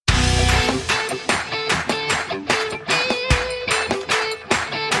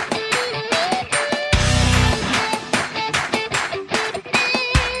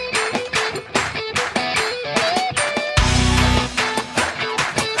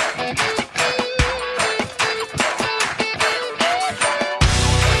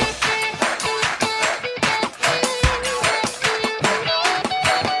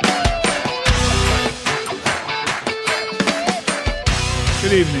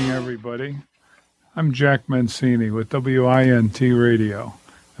evening, everybody. I'm Jack Mancini with WINT Radio,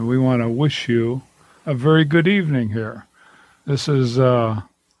 and we want to wish you a very good evening here. This is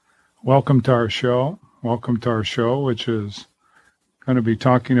welcome to our show. Welcome to our show, which is going to be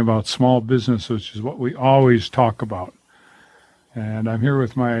talking about small business, which is what we always talk about. And I'm here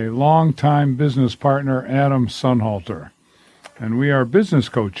with my longtime business partner, Adam Sunhalter. And we are business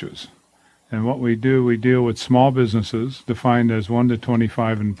coaches. And what we do, we deal with small businesses defined as 1 to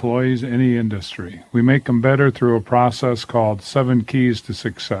 25 employees, any industry. We make them better through a process called 7 Keys to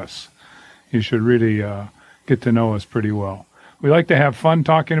Success. You should really get to know us pretty well. We like to have fun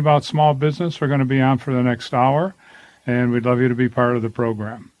talking about small business. We're going to be on for the next hour, and we'd love you to be part of the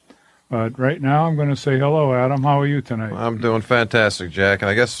program. But right now, I'm going to say hello, Adam. How are you tonight? I'm doing fantastic, Jack. And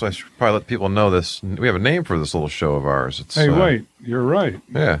I guess I should probably let people know this. We have a name for this little show of ours. Hey, wait. You're right.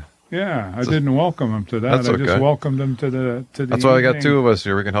 Yeah. Yeah, I didn't welcome them to that. That's okay. I just welcomed them to the That's why I got 2 of us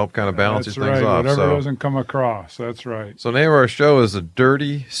here. We can help kind of balance these things off. Whatever doesn't come across. That's right. So the name of our show is The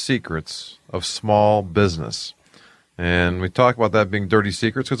Dirty Secrets of Small Business. And we talk about that being dirty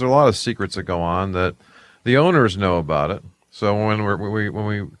secrets because there are a lot of secrets that go on that the owners know about it. So when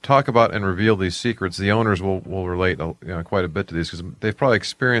we talk about and reveal these secrets, the owners will relate quite a bit to these because they've probably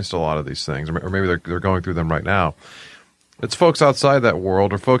experienced a lot of these things, or maybe they're going through them right now. It's folks outside that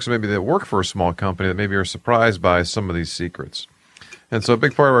world, or folks maybe that work for a small company that maybe are surprised by some of these secrets. And so a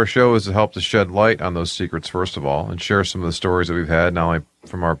big part of our show is to help to shed light on those secrets, first of all, and share some of the stories that we've had, not only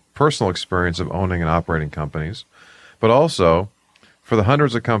from our personal experience of owning and operating companies, but also for the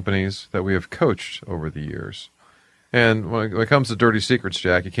hundreds of companies that we have coached over the years. And when it comes to dirty secrets,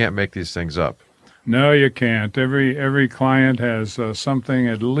 Jack, you can't make these things up. No, you can't. Every client has something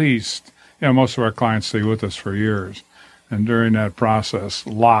at least. Most of our clients stay with us for years. And during that process,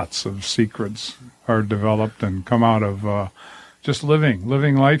 lots of secrets are developed and come out of just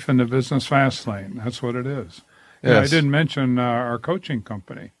living life in the business fast lane. That's what it is. Yes. Yeah, I didn't mention our coaching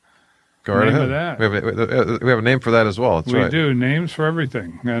company. Go right ahead. We have a name for that as well. That's right. We do, names for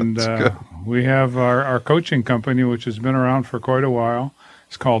everything. And we have our coaching company, which has been around for quite a while.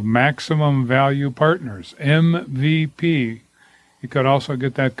 It's called Maximum Value Partners, MVP. You could also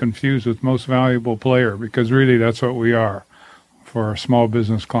get that confused with Most Valuable Player, because really that's what we are for our small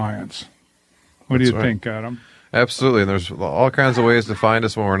business clients. What do you think, Adam? Absolutely. And there's all kinds of ways to find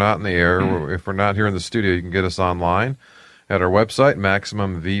us when we're not in the air. If we're not here in the studio, you can get us online at our website,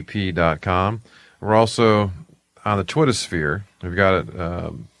 MaximumVP.com. We're also on the Twittersphere. We've got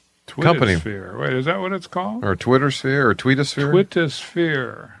a company. Twittersphere. Wait, is that what it's called? Or Twittersphere or Tweetosphere?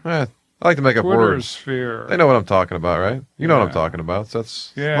 Twittersphere. I like to make up words. Twittersphere. They know what I'm talking about, right? You know what I'm talking about. So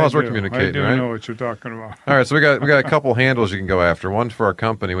that's as long as we're communicating, right? I do know what you're talking about. All right, so we got a couple handles you can go after. One for our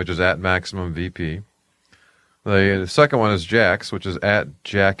company, which is at MaximumVP. The second one is Jack's, which is at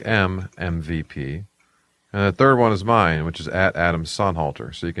JackMMVP. And the third one is mine, which is at Adam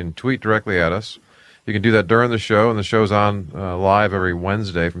Sunhalter. So you can tweet directly at us. You can do that during the show, and the show's on live every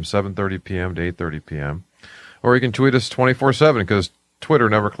Wednesday from 7:30 p.m. to 8:30 p.m. Or you can tweet us 24/7 because Twitter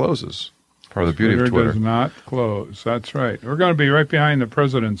never closes. Part of the beauty of Twitter. Twitter does not close. That's right. We're going to be right behind the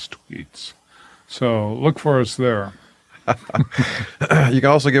president's tweets. So look for us there. You can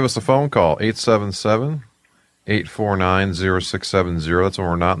also give us a phone call, 877-849-0670. That's when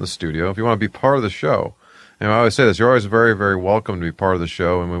we're not in the studio. If you want to be part of the show, and I always say this, you're always very, very welcome to be part of the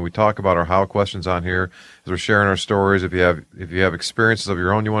show. And when we talk about our how questions on here, as we're sharing our stories, if you have experiences of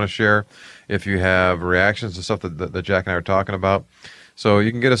your own you want to share, if you have reactions to stuff that Jack and I are talking about. So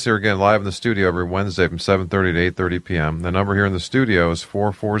you can get us here again live in the studio every Wednesday from 7:30 to 8:30 p.m. The number here in the studio is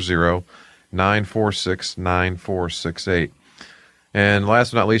 440-946-9468. And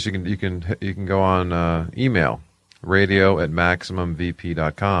last but not least, you can go on email,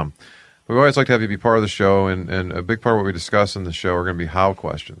 radio@MaximumVP.com. We always like to have you be part of the show, and a big part of what we discuss in the show are going to be how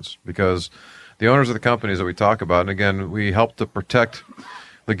questions, because the owners of the companies that we talk about, and again, we help to protect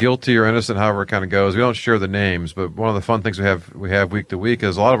the guilty or innocent, however it kind of goes. We don't share the names, but one of the fun things we have week to week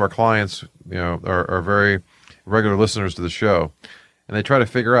is a lot of our clients, are very regular listeners to the show, and they try to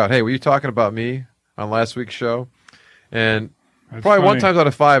figure out, hey, were you talking about me on last week's show? And that's probably funny. 1 time out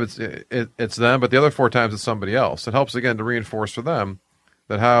of 5 it's them, but the other 4 times it's somebody else. It helps again to reinforce for them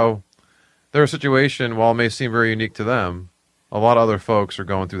that how their situation, while it may seem very unique to them, a lot of other folks are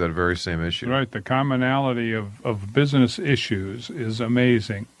going through that very same issue. Right. The commonality of business issues is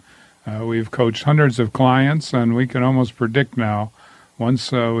amazing. We've coached hundreds of clients, and we can almost predict now,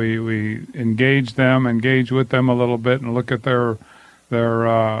 once we engage with them a little bit and look at their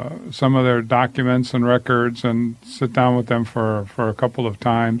some of their documents and records and sit down with them for a couple of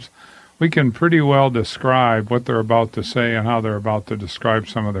times, we can pretty well describe what they're about to say and how they're about to describe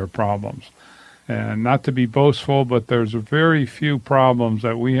some of their problems. And not to be boastful, but there's very few problems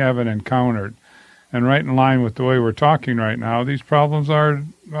that we haven't encountered. And right in line with the way we're talking right now, these problems are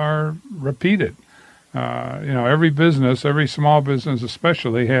repeated. Every business, every small business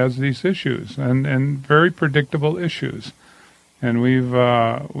especially, has these issues and very predictable issues. And we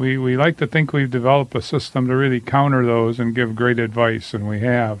like to think we've developed a system to really counter those and give great advice, and we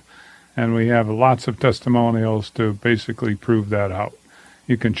have. And we have lots of testimonials to basically prove that out.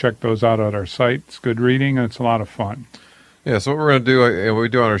 You can check those out at our site. It's good reading, and it's a lot of fun. Yeah, so what we're going to do, what we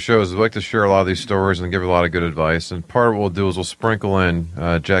do on our shows is we like to share a lot of these stories and give a lot of good advice. And part of what we'll do is we'll sprinkle in,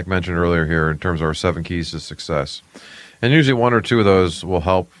 Jack mentioned earlier here, in terms of our 7 keys to success. And usually 1 or 2 of those will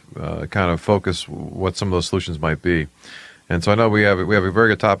help kind of focus what some of those solutions might be. And so I know we have a very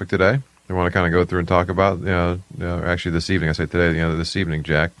good topic today. We want to kind of go through and talk about, actually this evening. I say today, this evening,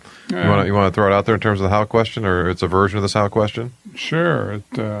 Jack. Yeah. You want to throw it out there in terms of the how question, or it's a version of this how question? Sure.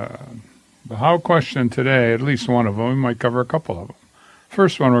 The how question today, at least one of them, we might cover a couple of them.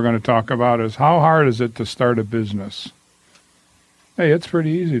 First one we're going to talk about is how hard is it to start a business? Hey, it's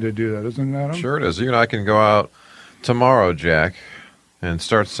pretty easy to do that, isn't that? Sure it is. You and I can go out tomorrow, Jack, and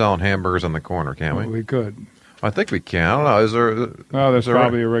start selling hamburgers on the corner, can't we? We could. I think we can. I don't know. Is there? Well, there's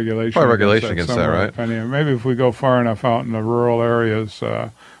probably a regulation. Probably regulation against that, right? Maybe if we go far enough out in the rural areas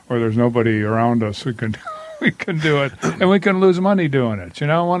where there's nobody around us, we can do it, and we can lose money doing it.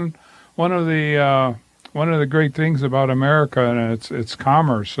 One of the great things about America and its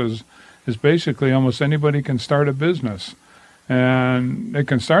commerce is basically almost anybody can start a business, and they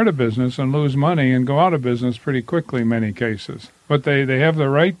can start a business and lose money and go out of business pretty quickly in many cases. But they have the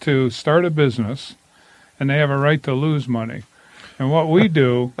right to start a business, and they have a right to lose money. And what we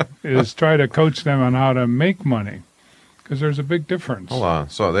do is try to coach them on how to make money, because there's a big difference. Hold on.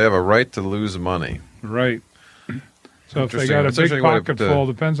 So they have a right to lose money. Right. So if they got a big pocket full,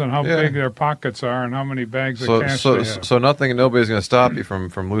 depends on how big their pockets are and how many bags of cash they have. So nobody's going to stop you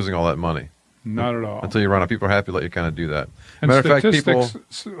from losing all that money. Not at all. Until you run out. People are happy to let you kind of do that. And matter of fact, people...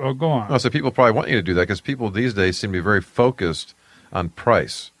 Oh, go on. No, so people probably want you to do that because people these days seem to be very focused on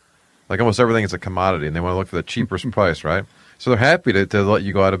price. Like almost everything is a commodity, and they want to look for the cheapest price, right? So they're happy to let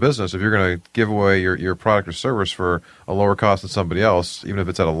you go out of business if you're going to give away your product or service for a lower cost than somebody else, even if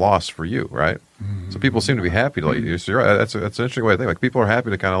it's at a loss for you, right? Mm-hmm. So people seem to be happy to let you do. So you're right. That's an interesting way to think. Like people are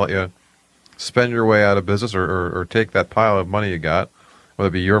happy to kind of let you spend your way out of business or take that pile of money you got, whether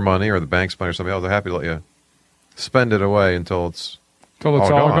it be your money or the bank's money or somebody else. They're happy to let you spend it away until it's all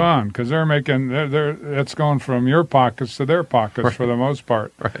gone, because they're making it's going from your pockets to their pockets for the most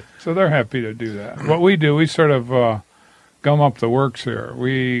part. Right. So they're happy to do that. What we do, we sort of gum up the works here.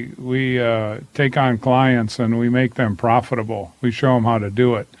 We take on clients and we make them profitable. We show them how to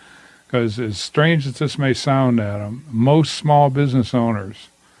do it. Because as strange as this may sound, Adam, most small business owners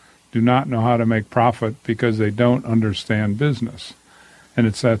do not know how to make profit because they don't understand business. And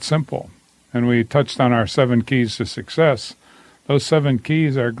it's that simple. And we touched on our 7 keys to success. Those 7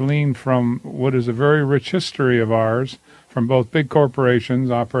 keys are gleaned from what is a very rich history of ours, from both big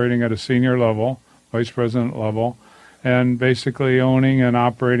corporations operating at a senior level, vice president level, and basically owning and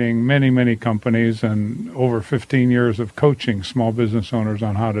operating many, many companies and over 15 years of coaching small business owners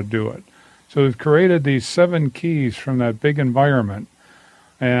on how to do it. So we've created these 7 keys from that big environment,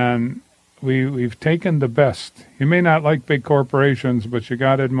 and we've taken the best. You may not like big corporations, but you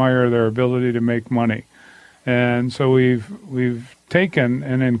got to admire their ability to make money. And so we've taken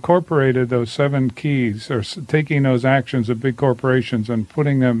and incorporated those 7 keys, or taking those actions of big corporations and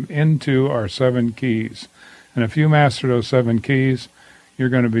putting them into our 7 keys. And if you master those 7 keys, you're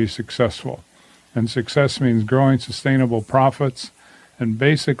going to be successful. And success means growing sustainable profits. And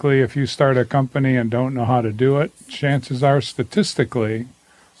basically, if you start a company and don't know how to do it, chances are statistically,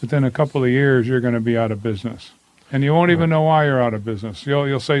 within a couple of years, you're going to be out of business. And you won't even know why you're out of business.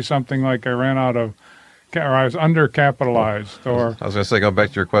 You'll say something like, I was undercapitalized, or... I was going to say, going back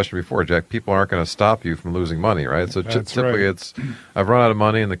to your question before, Jack, people aren't going to stop you from losing money, right? So typically it's, I've run out of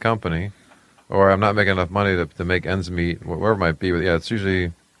money in the company, or I'm not making enough money to make ends meet, whatever it might be. But yeah, it's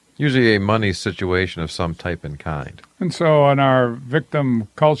usually a money situation of some type and kind. And so in our victim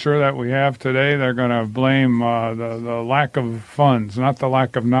culture that we have today, they're going to blame the lack of funds, not the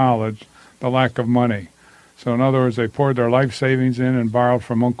lack of knowledge, the lack of money. So in other words, they poured their life savings in and borrowed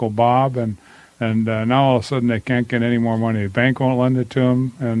from Uncle Bob, and now all of a sudden they can't get any more money. The bank won't lend it to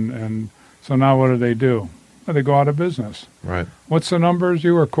them, and so now what do? Well, they go out of business. Right. What's the numbers?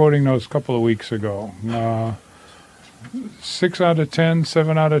 You were quoting those a couple of weeks ago. 6 out of 10,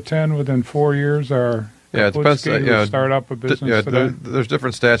 7 out of 10 within 4 years are Yeah, it depends. Kaplinsky, who start up a business today? There's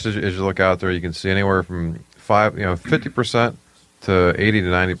different stats as you look out there. You can see anywhere from 50% to 80 to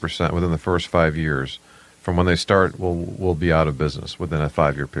 90% within the first 5 years from when they start will be out of business within a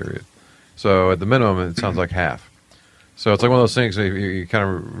 5-year period. So at the minimum, it sounds like half. So it's like one of those things that you kind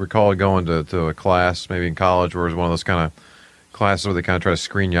of recall going to a class, maybe in college, where it was one of those kind of classes where they kind of try to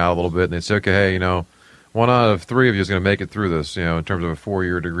screen you out a little bit, and they'd say, okay, hey, 1 out of 3 of you is going to make it through this, in terms of a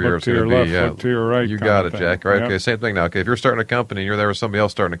 4-year degree. Look to your left, look to your right. You got it, thing. Jack. Right? Yep. Okay, same thing now. Okay, if you're starting a company and you're there with somebody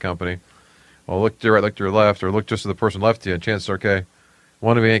else starting a company, well, look to your right, look to your left, or look just to the person left to you, and chances are, okay,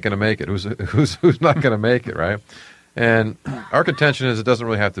 one of you ain't going to make it. Who's not going to make it, right? And our contention is it doesn't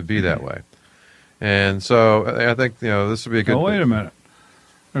really have to be that way. And so I think, this would be a good... Well, wait a minute.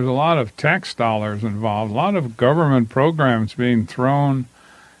 There's a lot of tax dollars involved, a lot of government programs being thrown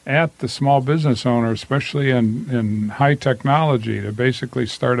at the small business owner, especially in high technology, to basically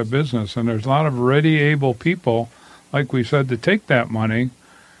start a business. And there's a lot of ready, able people, like we said, to take that money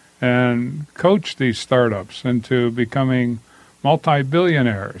and coach these startups into becoming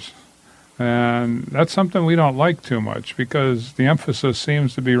multi-billionaires. And that's something we don't like too much, because the emphasis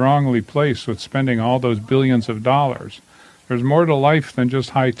seems to be wrongly placed with spending all those billions of dollars. There's more to life than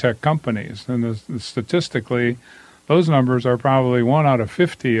just high-tech companies. And statistically, those numbers are probably 1 out of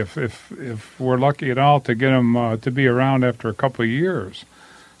 50 if we're lucky at all to get them to be around after a couple of years.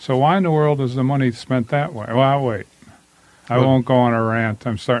 So why in the world is the money spent that way? Well, wait. I won't go on a rant.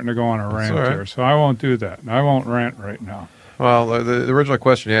 I'm starting to go on a rant here, so I won't do that. I won't rant right now. Well, the original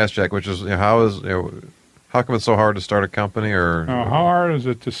question you asked, Jack, which is, how come it's so hard to start a company, or how hard is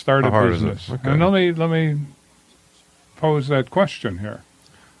it to start a business? Okay. And let me pose that question here.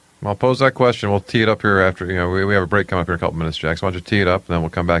 I'll pose that question. We'll tee it up here after, we have a break coming up here in a couple minutes, Jack. So why don't you tee it up, and then we'll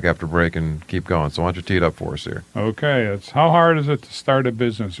come back after break and keep going. So why don't you tee it up for us here? Okay. It's how hard is it to start a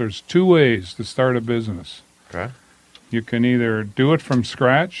business? There's 2 ways to start a business. Okay. You can either do it from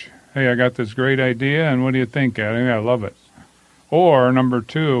scratch. Hey, I got this great idea, and what do you think, Adam? I love it. Or, number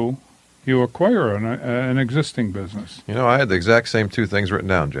 2, you acquire an existing business. I had the exact same 2 things written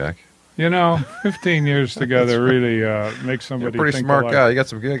down, Jack. 15 years together really makes somebody You're a pretty think smart alike. guy. You got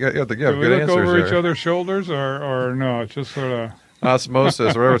some good answers. Do we look over each other's shoulders, or no? It's just sort of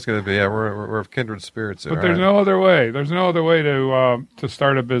osmosis, whatever it's going to be. Yeah, we're kindred spirits here. But there's no other way. There's no other way to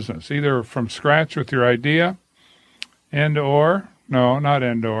start a business, either from scratch with your idea, or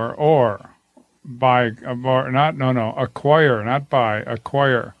buy, acquire, not buy,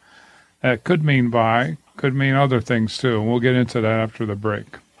 acquire. That could mean buy, could mean other things too. And we'll get into that after the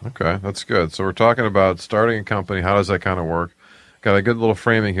break. Okay, that's good. So we're talking about starting a company. How does that kind of work? Got a good little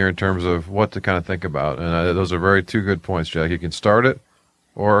framing here in terms of what to kind of think about. And those are 2 good points, Jack. You can start it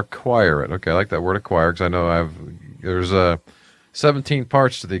or acquire it. Okay, I like that word acquire, because I know there's 17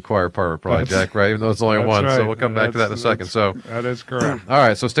 parts to the acquire part, probably, Jack, right? Even though it's only 1. Right. So we'll come back to that in a second. So that is correct. All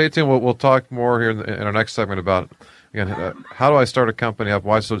right, so stay tuned. We'll talk more here in our next segment about, again, how do I start a company up?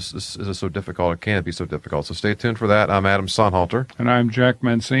 Why is it so difficult, or can it be so difficult? So stay tuned for that. I'm Adam Sonnhalter. And I'm Jack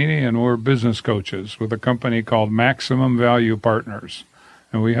Mancini, and we're business coaches with a company called Maximum Value Partners.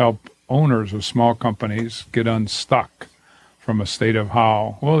 And we help owners of small companies get unstuck from a state of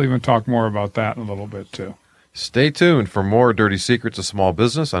how. We'll even talk more about that in a little bit, too. Stay tuned for more Dirty Secrets of Small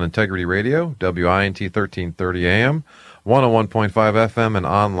Business on Integrity Radio, WINT 1330 AM, 101.5 FM, and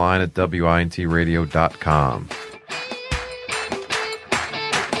online at WINTradio.com.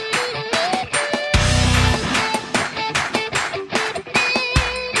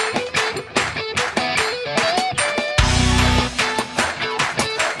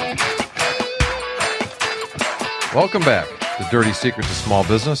 Welcome back to Dirty Secrets of Small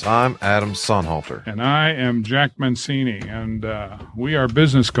Business. I'm Adam Sonnhalter. And I am Jack Mancini, and we are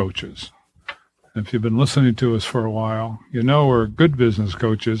business coaches. If you've been listening to us for a while, we're good business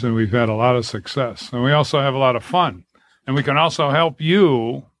coaches, and we've had a lot of success. And we also have a lot of fun. And we can also help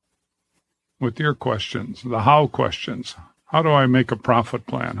you with your questions, the how questions. How do I make a profit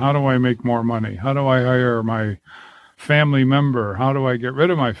plan? How do I make more money? How do I hire my family member? How do I get rid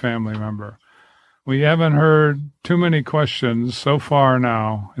of my family member? We haven't heard too many questions so far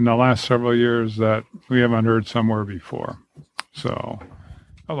now in the last several years that we haven't heard somewhere before. So,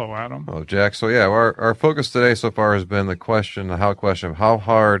 hello, Adam. Hello, Jack. So, our focus today so far has been the how question of how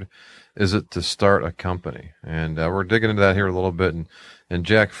hard is it to start a company? And we're digging into that here a little bit. And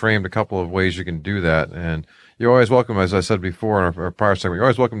Jack framed a couple of ways you can do that. And you're always welcome, as I said before in our prior segment, you're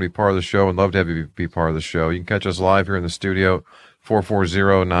always welcome to be part of the show, and love to have you be part of the show. You can catch us live here in the studio,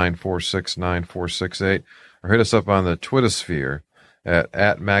 440-946-9468, or hit us up on the Twittersphere at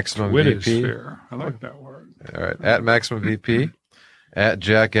MaximumVP. Twittersphere. I like that word. All right, at MaximumVP. at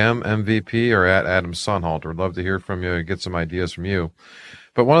Jack M MVP or at Adam Sunhalter. I'd love to hear from you and get some ideas from you.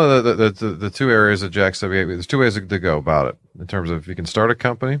 But one of the two areas that Jack said, there's two ways to go about it in terms of you can start a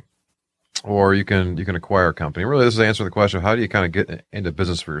company or you can acquire a company. Really, this is answering the question of how do you kind of get into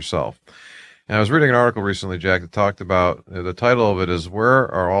business for yourself. And I was reading an article recently, Jack, that talked about, the title of it is Where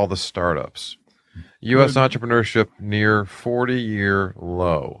Are All the Startups? U.S. entrepreneurship near 40-year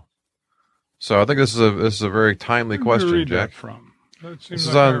low. So I think this is a very timely question, Jack. This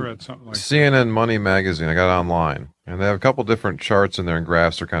is on CNN Money Magazine. I got it online, and they have a couple different charts in there and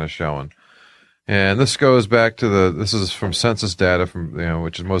graphs they're kind of showing. And this goes back to this is from census data from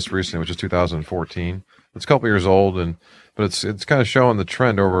which is most recently, which is 2014. It's a couple years old, but it's kind of showing the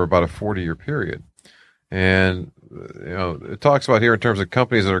trend over about a 40-year period. And it talks about here in terms of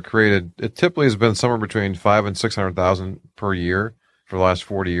companies that are created. It typically has been somewhere between 500,000 and 600,000 per year for the last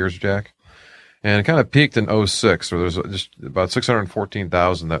 40 years, Jack. And it kind of peaked in 2006, where there's just about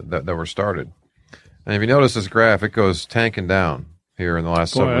 614,000 that were started. And if you notice this graph, it goes tanking down here in the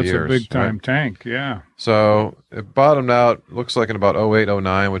last several years. That's a big-time tank, yeah. So it bottomed out, looks like in about 2008,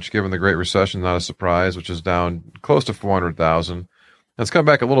 2009, which given the Great Recession, not a surprise, which is down close to 400,000. It's come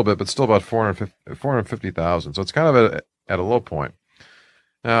back a little bit, but still about 450,000. So it's kind of at a low point.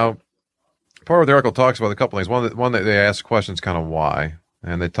 Now, part of the article talks about a couple things. One that they ask questions kind of why.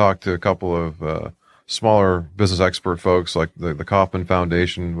 And they talked to a couple of smaller business expert folks like the Kauffman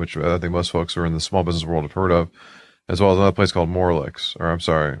Foundation, which I think most folks who are in the small business world have heard of, as well as another place called Morlix. Or I'm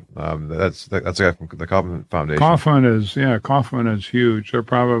sorry, that's the guy from the Kauffman Foundation. Kauffman is huge. They're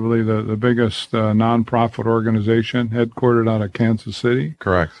probably the biggest nonprofit organization, headquartered out of Kansas City.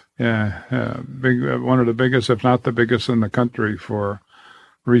 Correct. Yeah, one of the biggest, if not the biggest, in the country for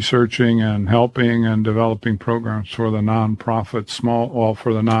researching and helping and developing programs for the nonprofit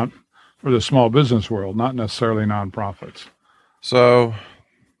for the small business world, not necessarily nonprofits. So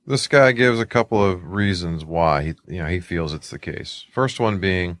this guy gives a couple of reasons why he feels it's the case. First one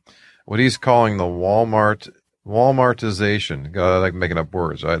being what he's calling the Walmartization. I like making up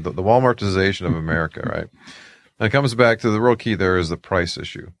words, right? The Walmartization of America, right? And it comes back to the real key there is the price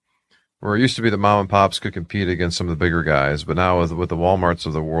issue. Where it used to be that mom and pops could compete against some of the bigger guys, but now with the Walmarts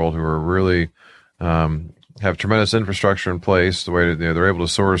of the world who are really have tremendous infrastructure in place, the way they're able to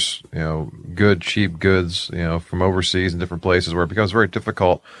source good cheap goods from overseas and different places, where it becomes very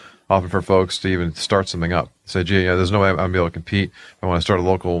difficult often for folks to even start something up. Say, gee, there's no way I'm gonna be able to compete. If I want to start a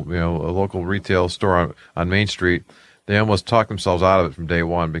local retail store on Main Street, they almost talk themselves out of it from day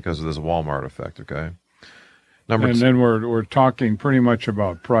one because of this Walmart effect. Okay. Then we're talking pretty much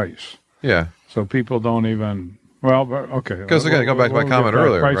about price. Yeah. So people don't even. Well, okay. Because again, go back to my comment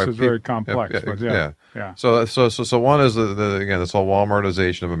earlier. Price right? is very complex. Yeah. So one is again, this whole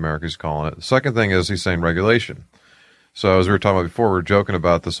Walmartization of America, he's calling it. The second thing is he's saying regulation. So as we were talking about before, we were joking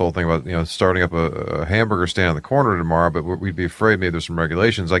about this whole thing about starting up a hamburger stand on the corner tomorrow, but we'd be afraid maybe there's some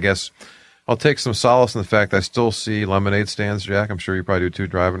regulations. I guess I'll take some solace in the fact I still see lemonade stands, Jack. I'm sure you probably do too,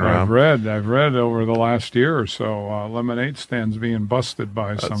 driving around. I've read over the last year or so lemonade stands being busted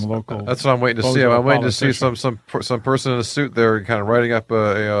by some local. That's what I'm waiting to see. I'm waiting to see some person in a suit there, kind of writing up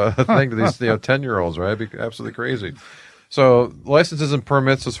a thing to these 10-year-olds. Right? It'd be absolutely crazy. So licenses and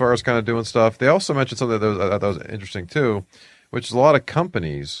permits, as far as kind of doing stuff. They also mentioned something that was interesting too, which is a lot of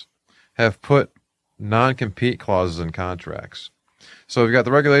companies have put non-compete clauses in contracts. So we've got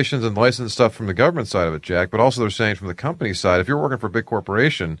the regulations and license stuff from the government side of it, Jack, but also they're saying from the company side, if you're working for a big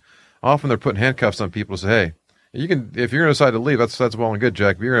corporation, often they're putting handcuffs on people to say, hey, if you're going to decide to leave, that's well and good,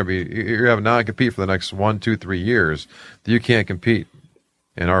 Jack. But you're having non-compete for the next 1, 2, 3 years. You can't compete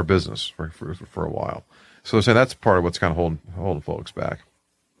in our business for a while. So they're saying that's part of what's kind of holding folks back.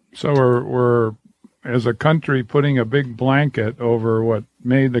 So we're as a country putting a big blanket over what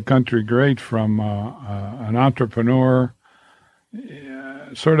made the country great from an entrepreneur.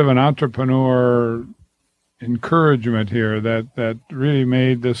 Sort of an entrepreneur encouragement here that really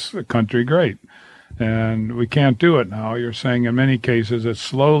made this country great. And we can't do it now. You're saying in many cases it's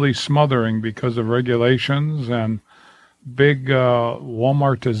slowly smothering because of regulations and big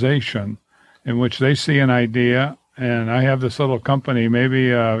Walmartization, in which they see an idea. And I have this little company, maybe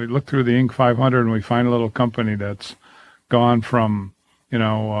we look through the Inc. 500 and we find a little company that's gone from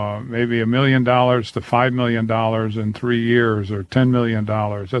maybe $1 million to $5 million in 3 years, or $10 million.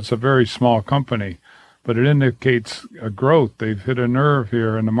 That's a very small company, but it indicates a growth. They've hit a nerve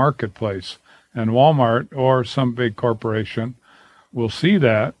here in the marketplace. And Walmart or some big corporation will see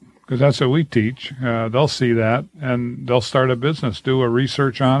that, because that's what we teach. They'll see that, and they'll start a business, do a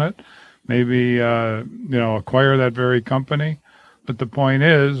research on it, maybe, acquire that very company. But the point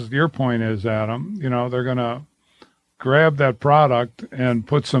is, your point is, Adam, they're going to grab that product and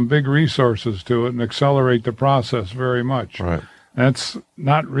put some big resources to it and accelerate the process very much. Right. That's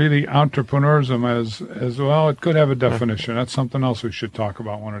not really entrepreneurism as well. It could have a definition. That's something else we should talk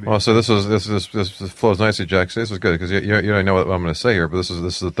about one of these. Well, so this flows nicely, Jack. So this is good because you don't know what I'm going to say here, but this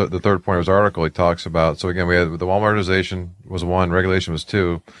is the third point of his article. He talks about, so again, we had the Walmartization was one, regulation was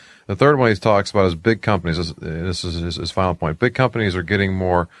two. The third one he talks about is big companies. This is his final point. Big companies are getting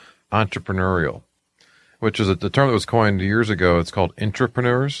more entrepreneurial, which is the term that was coined years ago. It's called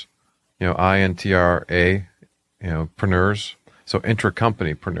intrapreneurs, INTRA, preneurs. So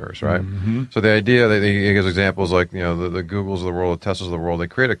intra-company-preneurs, right? Mm-hmm. So the idea that he gives examples like, the Googles of the world, the Teslas of the world, they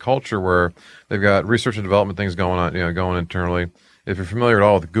create a culture where they've got research and development things going on, going internally. If you're familiar at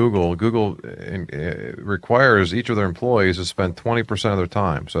all with Google requires each of their employees to spend 20% of their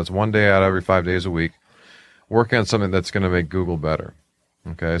time. So that's 1 day out of every 5 days a week working on something that's going to make Google better.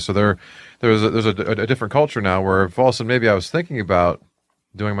 Okay. So there's a different culture now where if all of a sudden maybe I was thinking about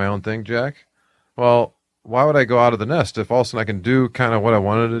doing my own thing, Jack, well, why would I go out of the nest if all of a sudden I can do kind of what I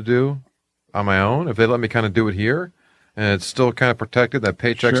wanted to do on my own? If they let me kind of do it here and it's still kind of protected, that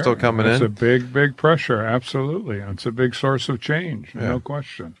paycheck's still coming in. It's a big pressure. Absolutely. It's a big source of change. No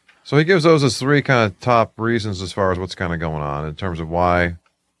question. So he gives those as three kind of top reasons as far as what's kind of going on in terms of why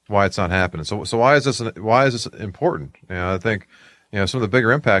it's not happening. So why is this important? I think, some of the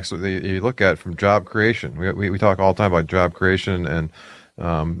bigger impacts that you look at from job creation. We talk all the time about job creation and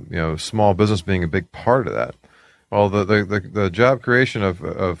small business being a big part of that. Well, the job creation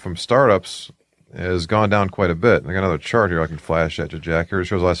of from startups has gone down quite a bit. I got another chart here I can flash at you, Jack. Here it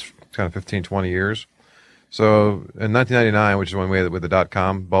shows the last kind of 15, 20 years. So in 1999, which is when we had with the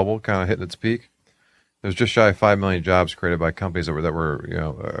dot-com bubble kind of hitting its peak, there was just shy of 5 million jobs created by companies that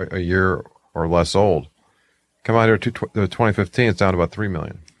were a year or less old. Come out here to 2015, it's down to about 3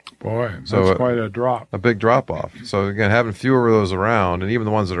 million. Boy, that's quite a drop. A big drop-off. So, again, having fewer of those around, and even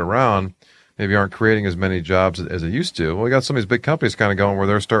the ones that are around maybe aren't creating as many jobs as they used to. Well, we got some of these big companies kind of going where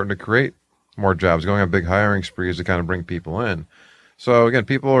they're starting to create more jobs, going on big hiring sprees to kind of bring people in. So, again,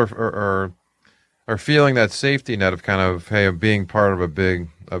 people are feeling that safety net of kind of, hey, of being part of a big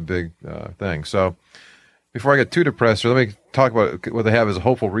thing. So, before I get too depressed, let me talk about what they have as a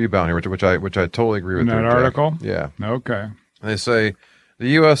hopeful rebound here, which I totally agree with. In that article? Yeah. Okay. They say, the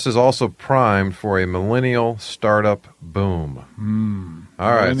U.S. is also primed for a millennial startup boom.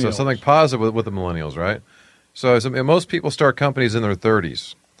 All right, so something positive with the millennials, right? So most people start companies in their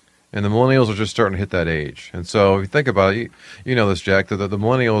 30s, and the millennials are just starting to hit that age. And so if you think about it, you know this, Jack, that the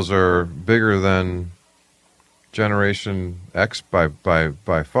millennials are bigger than Generation X by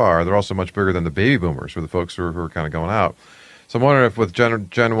far. They're also much bigger than the baby boomers, or the folks who are kind of going out. So I'm wondering if with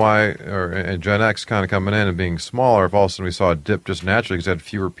Gen Y and Gen X kind of coming in and being smaller, if all of a sudden we saw a dip just naturally because they had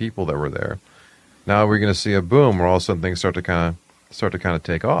fewer people that were there. Now we're going to see a boom where all of a sudden things start to kind of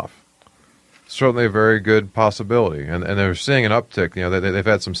take off. Certainly a very good possibility, and they're seeing an uptick. They've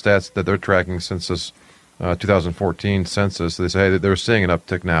had some stats that they're tracking since this 2014 census. They say that they're seeing an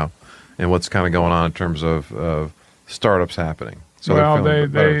uptick now in what's kind of going on in terms of startups happening. So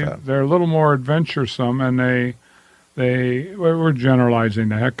they're a little more adventuresome, and we're generalizing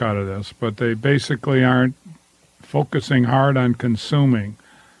the heck out of this, but they basically aren't focusing hard on consuming.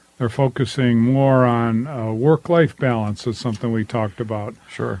 They're focusing more on work-life balance is something we talked about.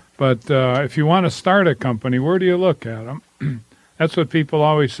 Sure. But if you want to start a company, where do you look at them? That's what people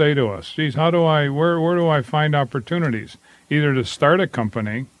always say to us. Geez, where do I find opportunities? Either to start a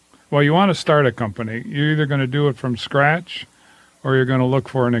company. Well, you want to start a company. You're either going to do it from scratch or you're going to look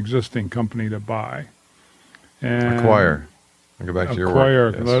for an existing company to buy. And acquire. I'll go back to your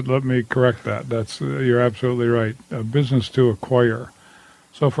word. Yes. Let me correct that. You're absolutely right. A business to acquire.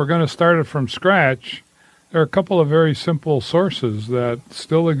 So if we're going to start it from scratch, there are a couple of very simple sources that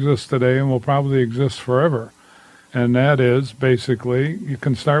still exist today and will probably exist forever. And that is basically you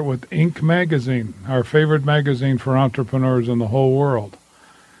can start with Inc. magazine, our favorite magazine for entrepreneurs in the whole world.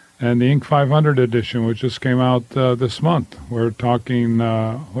 And the Inc. 500 edition, which just came out this month. We're talking,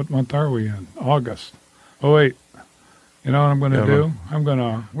 what month are we in? August. Oh, wait. You know what I'm going to do?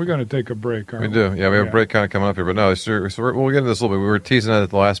 We're going to take a break, aren't we? We do. Yeah, we have a break kind of coming up here. But no, so we'll get into this a little bit. We were teasing that at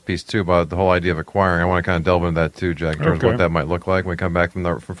the last piece, too, about the whole idea of acquiring. I want to kind of delve into that, too, Jack, in terms of what that might look like when we come back from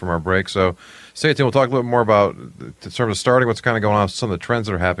our break. So stay tuned. We'll talk a little bit more about, in terms of starting, what's kind of going on, some of the trends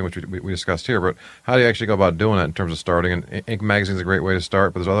that are happening, which we discussed here. But how do you actually go about doing that in terms of starting? And Inc. Magazine is a great way to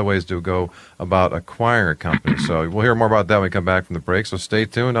start, but there's other ways to go about acquiring a company. So we'll hear more about that when we come back from the break. So stay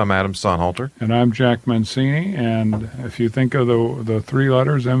tuned. I'm Adam Sonhalter. And I'm Jack Mancini. And if you think of the three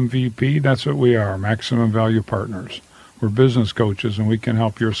letters MVP, that's what we are, Maximum Value Partners. We're business coaches, and we can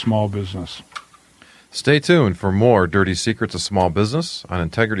help your small business. Stay tuned for more Dirty Secrets of Small Business on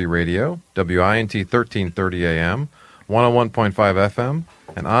Integrity Radio, WINT 1330 AM, 101.5 FM,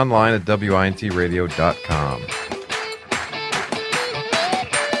 and online at wintradio.com.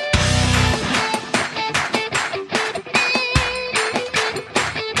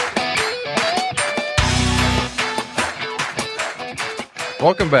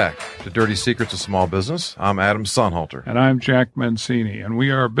 Welcome back to Dirty Secrets of Small Business. I'm Adam Sonhalter. And I'm Jack Mancini, and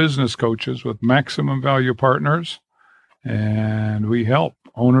we are business coaches with Maximum Value Partners, and we help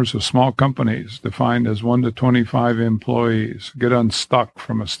owners of small companies defined as 1 to 25 employees get unstuck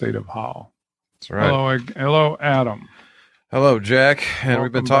from a state of how. That's right. Hello, Adam. Hello, Jack. And Welcome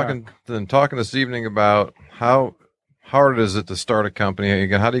we've been talking this evening about how hard is it to start a company?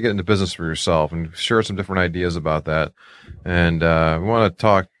 Again, how do you get into business for yourself? And share some different ideas about that. And we want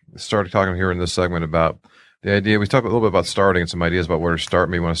to start talking here in this segment about the idea. We talked a little bit about starting and some ideas about where to start.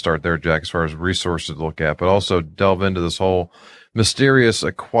 Maybe you want to start there, Jack, as far as resources to look at, but also delve into this whole mysterious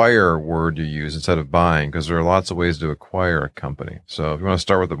acquire word you use instead of buying, because there are lots of ways to acquire a company. So if you want to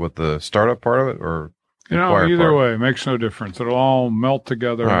start with the startup part of it, or either way, it makes no difference. It'll all melt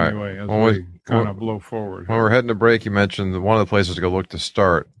together all anyway as we kind of blow forward. When we're heading to break, you mentioned that one of the places to go look to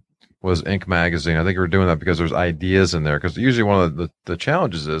start was Inc. magazine. I think you were doing that because there's ideas in there. Because usually one of the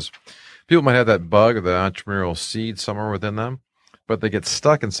challenges is people might have that bug or the entrepreneurial seed somewhere within them, but they get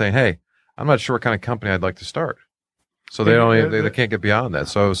stuck in saying, "Hey, I'm not sure what kind of company I'd like to start." So they can't get beyond that.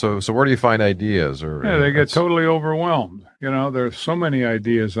 So where do you find ideas? Or they get totally overwhelmed. There's so many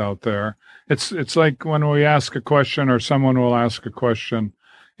ideas out there. It's like when we ask a question, or someone will ask a question.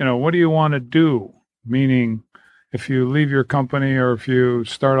 What do you want to do? Meaning, if you leave your company or if you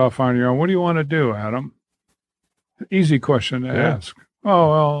start off on your own, what do you want to do, Adam? Easy question to ask. Oh,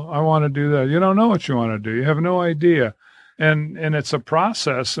 well, I want to do that. You don't know what you want to do. You have no idea. And it's a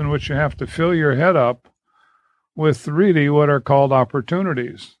process in which you have to fill your head up with really what are called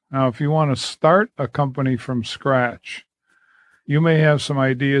opportunities. Now, if you want to start a company from scratch, you may have some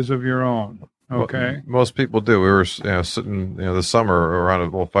ideas of your own. Okay. Well, most people do. We were sitting this summer around a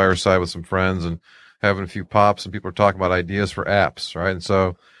little fireside with some friends and having a few pops, and people are talking about ideas for apps, right? And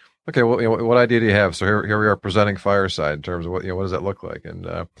so, okay, well, what idea do you have? So here we are presenting fireside in terms of what does that look like? And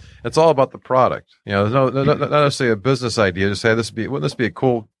it's all about the product. There's not necessarily a business idea. Just say wouldn't this be a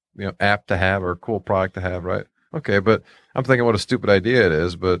cool app to have or a cool product to have, right? Okay, but I'm thinking what a stupid idea it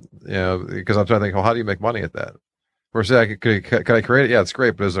is, but because I'm trying to think, well, how do you make money at that? Or say, could I create it? Yeah, it's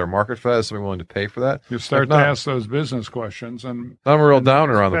great, but is there a market for that? Is somebody willing to pay for that? You start to ask those business questions, and I'm a real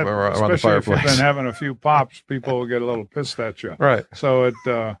downer around the fireplace. Especially if you've been having a few pops, people will get a little pissed at you. Right. So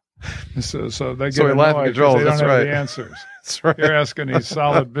so they get annoyed because they don't have right. the answers. That's right. You're asking these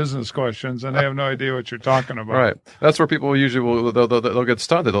solid business questions, and they have no idea what you're talking about. Right. That's where people usually they'll get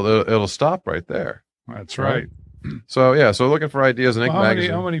stunted. It'll stop right there. That's right. So looking for ideas in Inc.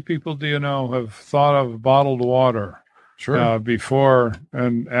 magazine. How many people do you know have thought of bottled water? Sure. Before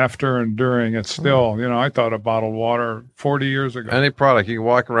and after and during, it's still, I thought of bottled water 40 years ago. Any product you can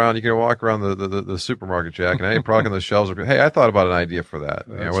walk around the supermarket, Jack, and any product on the shelves. Hey, I thought about an idea for that.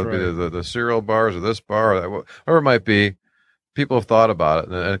 Whether it be the cereal bars or this bar, or whatever it might be, people have thought about it.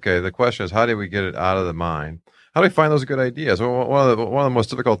 And okay, the question is, how do we get it out of the mind? How do we find those good ideas? Well, one of the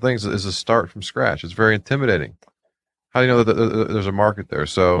most difficult things is to start from scratch. It's very intimidating. How do you know that there's a market there?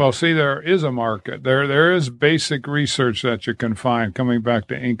 Well, see, there is a market. There is basic research that you can find, coming back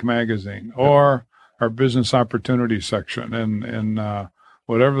to Inc. magazine or our business opportunity section in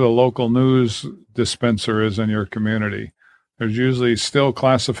whatever the local news dispenser is in your community. There's usually still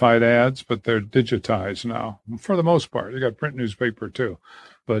classified ads, but they're digitized now for the most part. You got print newspaper too.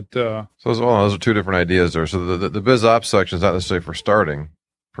 But those are two different ideas there. So the biz ops section is not necessarily for starting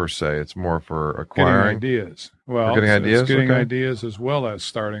per se. It's more for acquiring ideas. Well, getting ideas as well as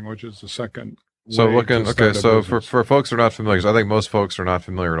starting, which is the second. So for folks who are not familiar, because I think most folks are not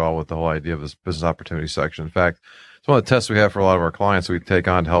familiar at all with the whole idea of this business opportunity section. In fact, it's one of the tests we have for a lot of our clients that we take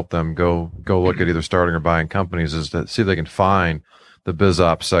on to help them go look at either starting or buying companies, is to see if they can find the biz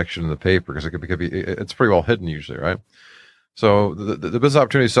ops section in the paper, because it's pretty well hidden usually, right? So the business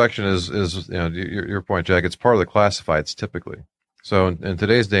opportunity section is your point, Jack. It's part of the classifieds typically. So in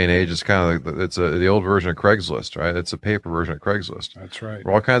today's day and age, it's kind of the old version of Craigslist, right? It's a paper version of Craigslist. That's right.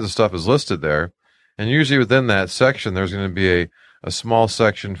 Where all kinds of stuff is listed there, and usually within that section, there's going to be a small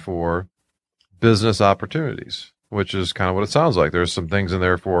section for business opportunities, which is kind of what it sounds like. There's some things in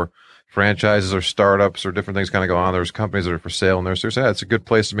there for franchises or startups or different things kind of go on. There's companies that are for sale, and there's it's a good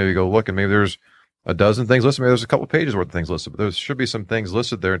place to maybe go look, and maybe there's a dozen things listed. Maybe there's a couple of pages worth of things listed, but there should be some things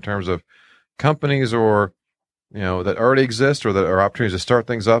listed there in terms of companies or that already exist or that are opportunities to start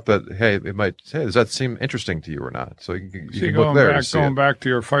things up that, hey, does that seem interesting to you or not? So you can look there to see going back to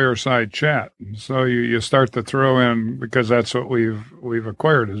your fireside chat. So you start to throw in, because that's what we've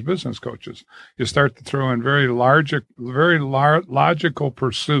acquired as business coaches. You start to throw in very logical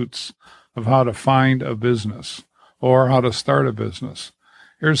pursuits of how to find a business or how to start a business.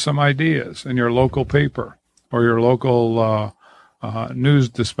 Here's some ideas in your local paper or your local news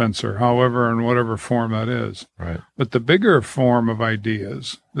dispenser, however and whatever form that is. Right. But the bigger form of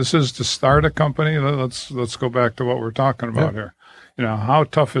ideas, this is to start a company. Let's go back to what we're talking about here. How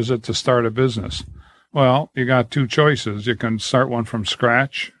tough is it to start a business? Well, you got two choices. You can start one from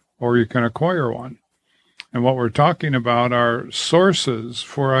scratch or you can acquire one. And what we're talking about are sources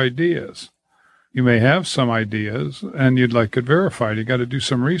for ideas. You may have some ideas and you'd like it verified. You got to do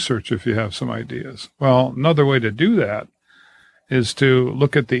some research if you have some ideas. Well, another way to do that is to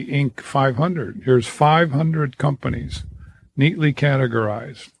look at the Inc. 500. Here's 500 companies neatly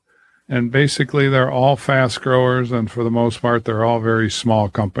categorized. And basically, they're all fast growers, and for the most part, they're all very small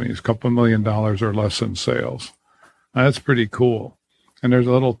companies, a couple $1 million or less in sales. Now, that's pretty cool. And there's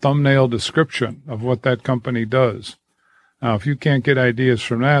a little thumbnail description of what that company does. Now, if you can't get ideas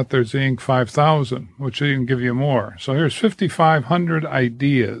from that, there's the Inc. 5000, which can give you more. So here's 5,500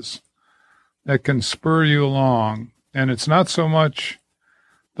 ideas that can spur you along. And it's not so much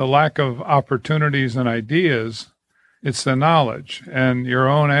the lack of opportunities and ideas, it's the knowledge and your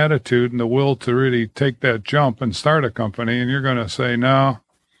own attitude and the will to really take that jump and start a company. And you're going to say, no,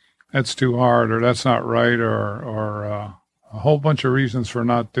 that's too hard, or that's not right, or a whole bunch of reasons for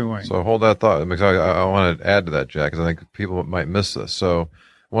not doing. So hold that thought, because I want to add to that, Jack, because I think people might miss this. So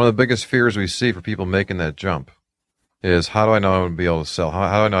one of the biggest fears we see for people making that jump is, how do I know I'm going to be able to sell? How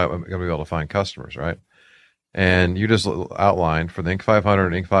do I know I'm going to be able to find customers, right? And you just outlined for the Inc.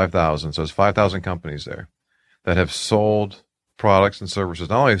 500 and Inc. 5000, so there's 5,000 companies there that have sold products and services.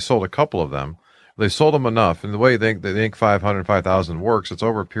 Not only sold a couple of them, they've sold them enough. And the way the Inc. 500 and 5,000 works, it's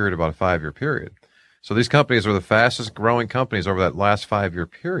over a period of about a 5-year period. So these companies are the fastest growing companies over that last 5-year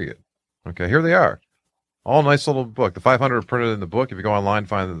period. Okay, here they are. All nice little book. The 500 are printed in the book. If you go online,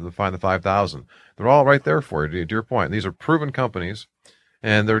 find the 5,000. They're all right there for you, to your point. These are proven companies.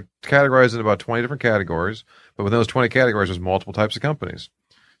 And they're categorized in about 20 different categories. But within those 20 categories, there's multiple types of companies.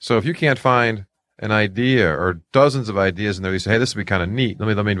 So if you can't find an idea or dozens of ideas in there, you say, hey, this would be kind of neat.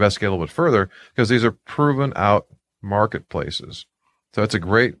 Let me investigate a little bit further, because these are proven out marketplaces. So it's a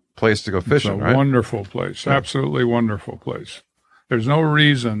great place to go fishing, right? It's a wonderful place. Yeah. Absolutely wonderful place. There's no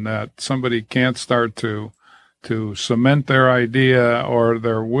reason that somebody can't start to cement their idea or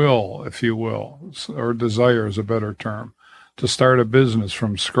their will, if you will, or desire is a better term, to start a business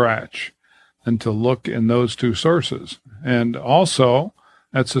from scratch and to look in those two sources. And also,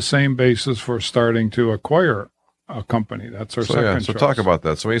 that's the same basis for starting to acquire a company. That's our second choice. So talk about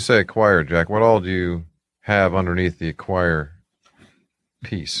that. So when you say acquire, Jack, what all do you have underneath the acquire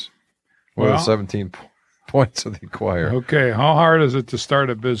piece? What are the 17 points of the acquire? Okay, how hard is it to start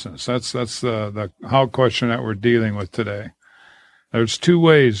a business? That's the how question that we're dealing with today. There's two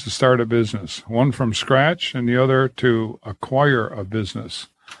ways to start a business, one from scratch and the other to acquire a business.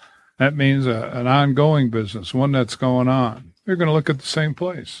 That means an ongoing business, one that's going on. You're going to look at the same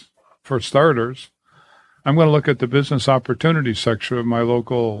place. For starters, I'm going to look at the business opportunity section of my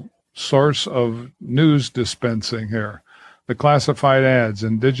local source of news dispensing here, the classified ads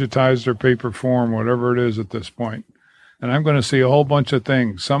in digitized or paper form, whatever it is at this point. And I'm going to see a whole bunch of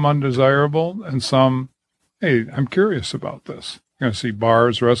things, some undesirable and some, hey, I'm curious about this. You're going to see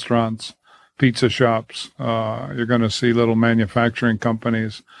bars, restaurants, pizza shops. You're going to see little manufacturing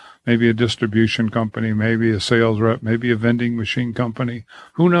companies, maybe a distribution company, maybe a sales rep, maybe a vending machine company.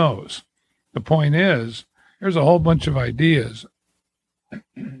 Who knows? The point is, there's a whole bunch of ideas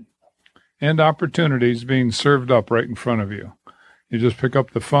and opportunities being served up right in front of you. You just pick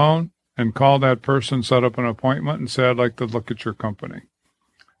up the phone and call that person, set up an appointment, and say, I'd like to look at your company.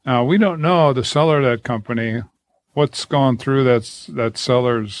 Now, we don't know the seller of that company, what's gone through that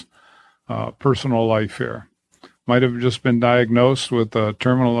seller's personal life here. Might have just been diagnosed with a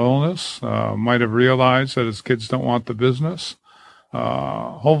terminal illness, might have realized that his kids don't want the business,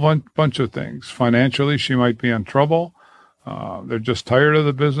 a whole bunch of things. Financially, she might be in trouble. They're just tired of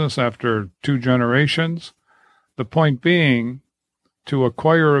the business after 2 generations. The point being, to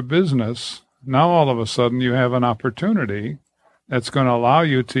acquire a business, now all of a sudden you have an opportunity that's going to allow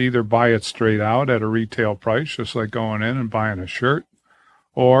you to either buy it straight out at a retail price, just like going in and buying a shirt,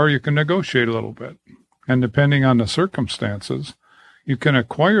 or you can negotiate a little bit. And depending on the circumstances, you can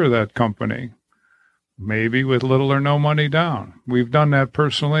acquire that company maybe with little or no money down. We've done that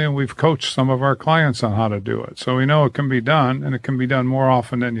personally, and we've coached some of our clients on how to do it. So we know it can be done, and it can be done more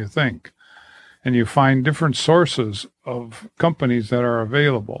often than you think. And you find different sources of companies that are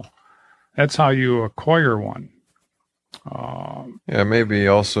available. That's how you acquire one. Yeah, maybe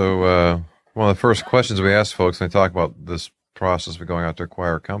also one of the first questions we ask folks when they talk about this process of going out to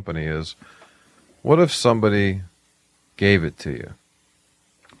acquire a company is, what if somebody gave it to you?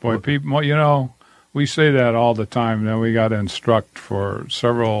 Boy, people, we say that all the time. Then we got to instruct for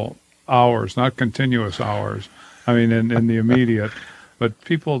several hours, not continuous hours. I mean, in the immediate. But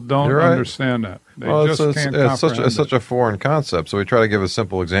people don't understand that. They just can't comprehend it's such a foreign concept. So we try to give a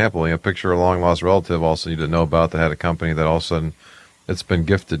simple example. Picture a long-lost relative also you didn't know about that had a company that all of a sudden it's been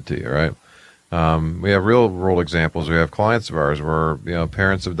gifted to you, right? We have real-world examples. We have clients of ours where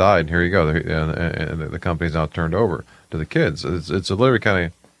parents have died, and here you go, and the company's now turned over to the kids. It's literally kind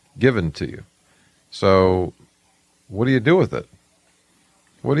of given to you. So what do you do with it?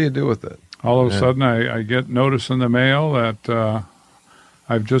 What do you do with it? All of a sudden I get notice in the mail that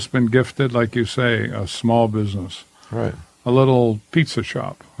I've just been gifted, like you say, a small business. Right. A little pizza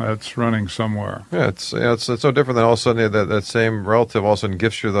shop that's running somewhere. Yeah, it's so different than all of a sudden that same relative all of a sudden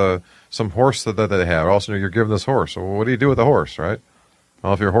gifts you some horse that they have. All of a sudden you're given this horse. So what do you do with the horse, right?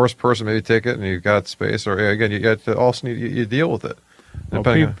 Well, if you're a horse person, maybe take it and you've got space. Or again, you got to also you deal with it.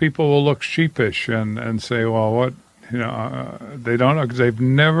 Well, people will look sheepish and say, well, what, they don't know because they've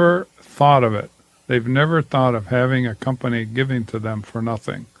never thought of it. They've never thought of having a company giving to them for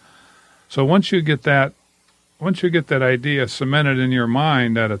nothing. So once you get that idea cemented in your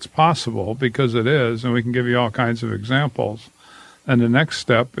mind that it's possible, because it is, and we can give you all kinds of examples, and the next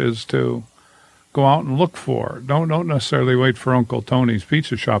step is to go out and look for. Don't necessarily wait for Uncle Tony's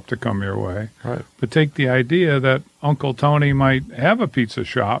pizza shop to come your way. Right. But take the idea that Uncle Tony might have a pizza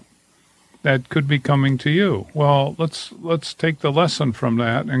shop that could be coming to you. Well, let's take the lesson from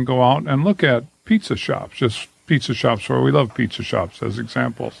that and go out and look at pizza shops, just pizza shops where we love pizza shops as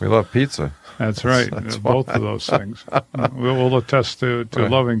examples. We love pizza. That's right. Both of those things. We'll attest to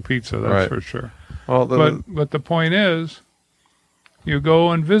loving pizza, that's for sure. Well, but the point is, you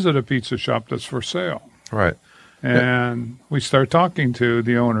go and visit a pizza shop that's for sale. Right. And we start talking to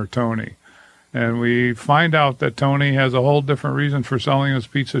the owner, Tony. And we find out that Tony has a whole different reason for selling his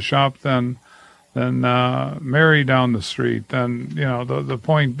pizza shop than Mary down the street. Then, the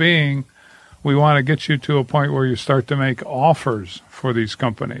point being, we want to get you to a point where you start to make offers for these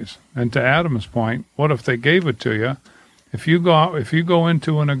companies. And to Adam's point, what if they gave it to you? If you go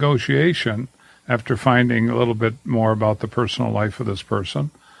into a negotiation after finding a little bit more about the personal life of this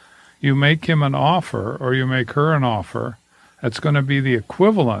person, you make him an offer or you make her an offer that's going to be the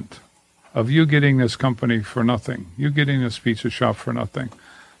equivalent of you getting this company for nothing, you getting this pizza shop for nothing.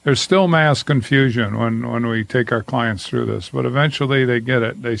 There's still mass confusion when we take our clients through this, but eventually they get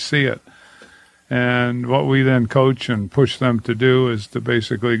it, they see it. And what we then coach and push them to do is to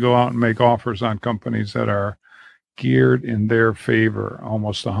basically go out and make offers on companies that are geared in their favor,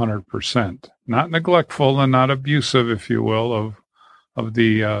 almost 100%. Not neglectful and not abusive, if you will, of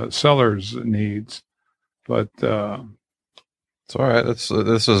the seller's needs. But it's all right.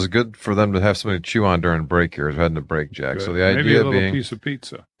 This is good for them to have something to chew on during break here. We're heading to break, Jack. Good. So the idea maybe a little being piece of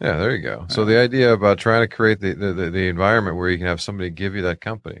pizza. Yeah, there you go. So the idea about trying to create the environment where you can have somebody give you that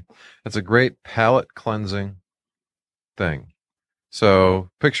company. That's a great palate cleansing thing. So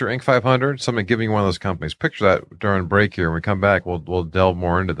picture Inc. 500, somebody giving you one of those companies. Picture that during break here. When we come back, we'll delve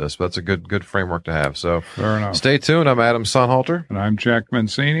more into this. But that's a good framework to have. So fair enough. Stay tuned. I'm Adam Sonhalter. And I'm Jack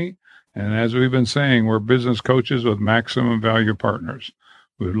Mancini. And as we've been saying, we're business coaches with Maximum Value Partners.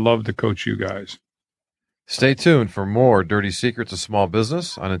 We would love to coach you guys. Stay tuned for more Dirty Secrets of Small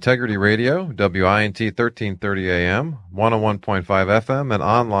Business on Integrity Radio, WINT 1330 AM, 101.5 FM, and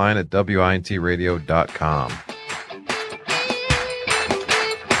online at WINTradio.com.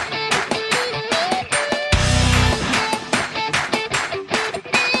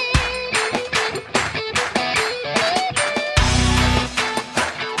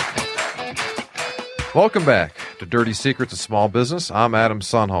 Welcome back to Dirty Secrets of Small Business. I'm Adam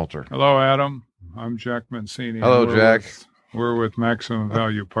Sonhalter. Hello, Adam. I'm Jack Mancini. Hello, Jack. We're with Maximum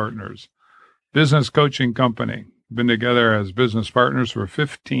Value Partners, business coaching company. Been together as business partners for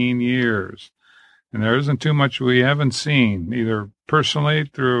 15 years. And there isn't too much we haven't seen, either personally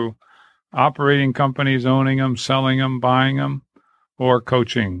through operating companies, owning them, selling them, buying them, or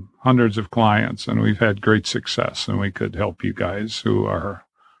coaching hundreds of clients. And we've had great success, and we could help you guys who are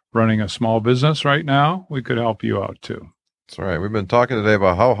running a small business right now. We could help you out too. That's right. We've been talking today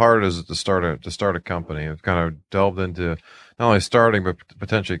about how hard it is to start a company. We've kind of delved into not only starting but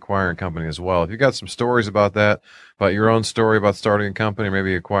potentially acquiring a company as well. If you've got some stories about that, about your own story about starting a company,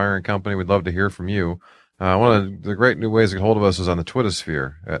 maybe acquiring a company, we'd love to hear from you. One of the great new ways to get hold of us is on the Twitter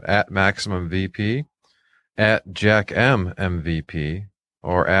sphere at MaximumVP, at JackMMVP,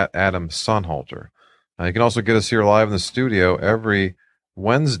 or at Adam Sonhalter. You can also get us here live in the studio every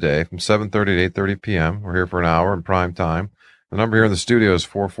Wednesday from 7:30 to 8:30 p.m. We're here for an hour in prime time. The number here in the studio is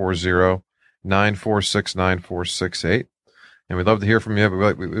 440-946-9468. And we'd love to hear from you.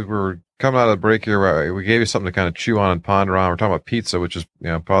 We're coming out of the break here. We gave you something to kind of chew on and ponder on. We're talking about pizza, which is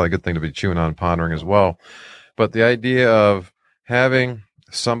probably a good thing to be chewing on and pondering as well. But the idea of having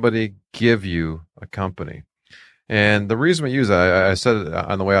somebody give you a company. And the reason we use that, I said it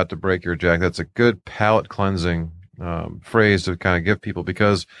on the way out to break here, Jack, that's a good palate cleansing phrase to kind of give people,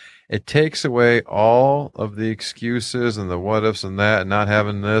 because it takes away all of the excuses and the what ifs and that, and not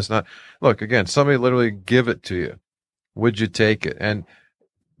having this. Look, again, somebody literally give it to you. Would you take it? And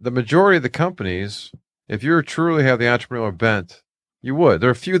the majority of the companies, if you truly have the entrepreneurial bent, you would. There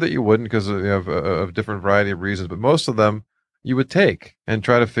are a few that you wouldn't because of different variety of reasons, but most of them you would take and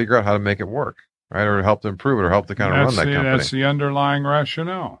try to figure out how to make it work. Right, or help to improve it, or help to kind of run that company. That's the underlying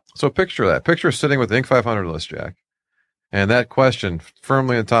rationale. So picture that. Picture sitting with the Inc. 500 list, Jack, and that question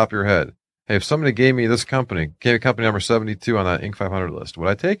firmly on top of your head. Hey, if somebody gave me this company, gave me company number 72 on that Inc. 500 list, would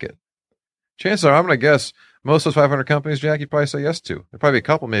I take it? Chances are, I'm going to guess most of those 500 companies, Jack, you'd probably say yes to. There'd probably be a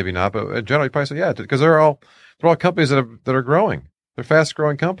couple, maybe not, but generally you'd probably say yeah, because they're all companies that are growing. They're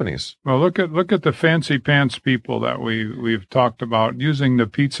fast-growing companies. Well, look at the fancy pants people that we've talked about, using the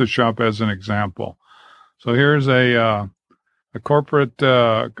pizza shop as an example. So here's a corporate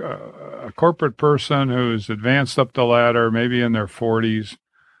person who's advanced up the ladder, maybe in their 40s,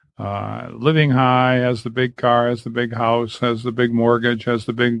 living high, has the big car, has the big house, has the big mortgage, has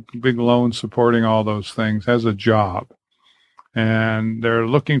the big loan supporting all those things, has a job, and they're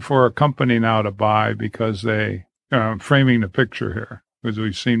looking for a company now to buy because they. Framing the picture here, because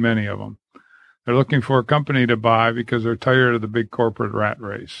we've seen many of them. They're looking for a company to buy because they're tired of the big corporate rat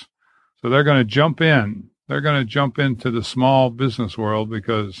race. So they're going to jump in. They're going to jump into the small business world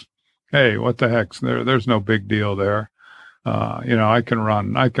because, hey, what the heck? There's no big deal there. I can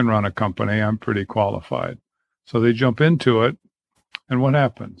run a company. I'm pretty qualified. So they jump into it, and what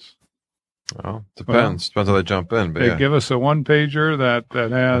happens? Well, depends. Depends how they jump in. But they give us a one-pager that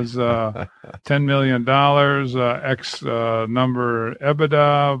has $10 million, X number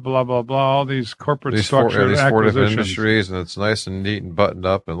EBITDA, blah, blah, blah, all these corporate structure these four different industries, and it's nice and neat and buttoned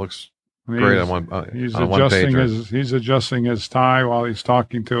up, and it looks great on one pager. He's adjusting his tie while he's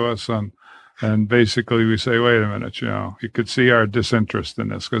talking to us, and basically we say, wait a minute, you could see our disinterest in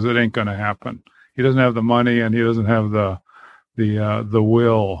this because it ain't going to happen. He doesn't have the money, and he doesn't have the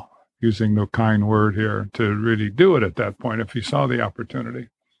will, using the kind word here, to really do it at that point if he saw the opportunity.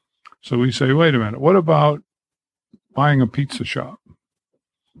 So we say, wait a minute, what about buying a pizza shop?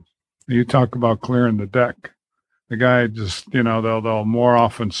 You talk about clearing the deck. The guy just, they'll more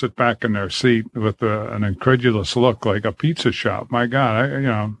often sit back in their seat with an incredulous look, like a pizza shop. My God, I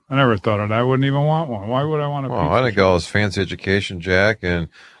never thought of that. I wouldn't even want one. Why would I want a pizza shop? I think all this fancy education, Jack, and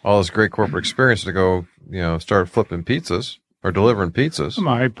all this great corporate experience to go, start flipping pizzas. Or delivering pizzas. I'm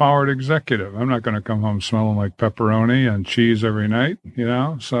a high-powered executive. I'm not going to come home smelling like pepperoni and cheese every night,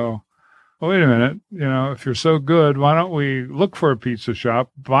 So, well, wait a minute. If you're so good, why don't we look for a pizza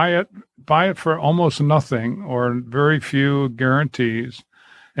shop, buy it for almost nothing or very few guarantees,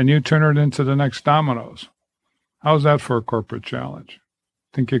 and you turn it into the next Domino's. How's that for a corporate challenge?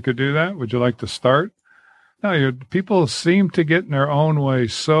 Think you could do that? Would you like to start? No, people seem to get in their own way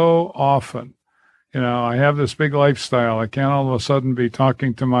so often. I have this big lifestyle. I can't all of a sudden be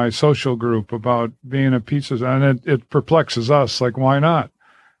talking to my social group about being a pizza, and it perplexes us. Like, why not?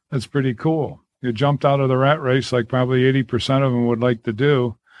 That's pretty cool. You jumped out of the rat race like probably 80% of them would like to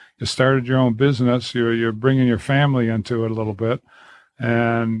do. You started your own business. You're bringing your family into it a little bit,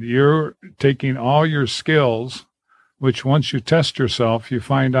 and you're taking all your skills, which once you test yourself, you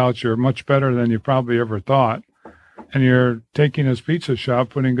find out you're much better than you probably ever thought. And you're taking his pizza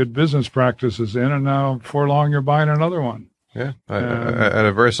shop, putting good business practices in, and now before long you're buying another one. Yeah, I had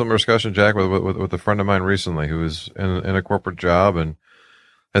a very similar discussion, Jack, with a friend of mine recently who was in a corporate job and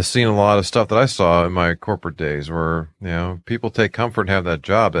has seen a lot of stuff that I saw in my corporate days, where people take comfort and have that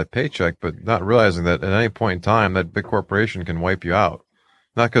job, that paycheck, but not realizing that at any point in time that big corporation can wipe you out.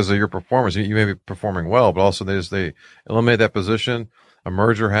 Not because of your performance, you may be performing well, but also they eliminate that position. A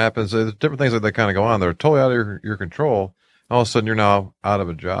merger happens. There's different things that kind of go on. They're totally out of your control. All of a sudden, you're now out of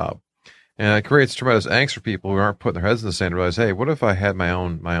a job. And it creates tremendous angst for people who aren't putting their heads in the sand and realize, hey, what if I had my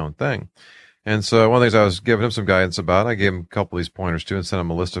own thing? And so one of the things I was giving him some guidance about, I gave him a couple of these pointers too and sent him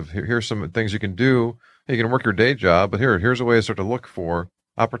a list of, here's some things you can do. You can work your day job, but here's a way to start to look for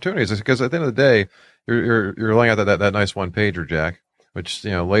opportunities. Because at the end of the day, you're laying out that nice one pager, Jack, which,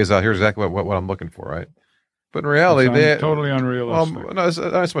 lays out, here's exactly what I'm looking for, right? But in reality, totally unrealistic. Well, no, it's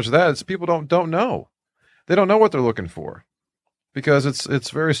not so much of that. It's people don't know. They don't know what they're looking for. Because it's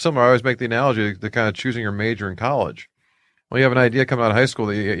very similar. I always make the analogy to kind of choosing your major in college. Well, you have an idea coming out of high school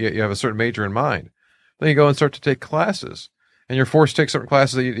that you have a certain major in mind. Then you go and start to take classes, and you're forced to take certain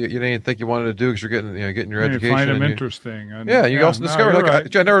classes that you didn't even think you wanted to do because you're getting your education. You find them interesting. You also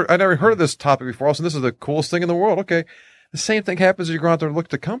discover I never heard of this topic before. Also, this is the coolest thing in the world. Okay, the same thing happens as you go out there and look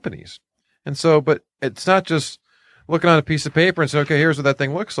to companies, and so, but it's not just looking on a piece of paper and saying, okay, here's what that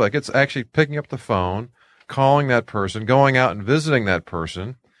thing looks like. It's actually picking up the phone, calling that person, going out and visiting that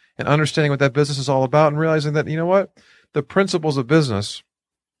person, and understanding what that business is all about, and realizing that, you know what, the principles of business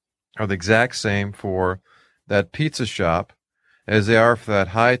are the exact same for that pizza shop as they are for that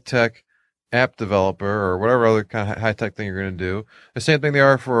high-tech app developer or whatever other kind of high-tech thing you're going to do. The same thing they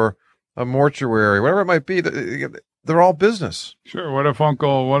are for a mortuary, whatever it might be. They're all business. Sure. What if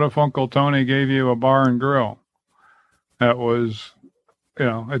Uncle Tony gave you a bar and grill? That was,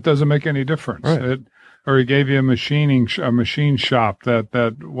 it doesn't make any difference. Right. Or he gave you a machine shop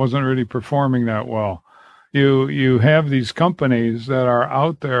that wasn't really performing that well. You have these companies that are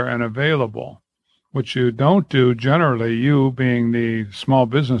out there and available. What you don't do generally, you being the small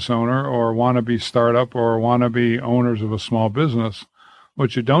business owner or wannabe startup or wannabe owners of a small business,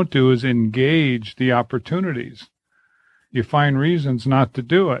 what you don't do is engage the opportunities. You find reasons not to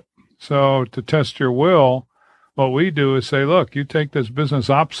do it. So to test your will, what we do is say, look, you take this business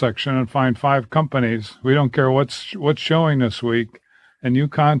ops section and find 5 companies. We don't care what's showing this week. And you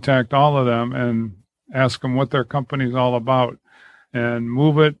contact all of them and ask them what their company's all about and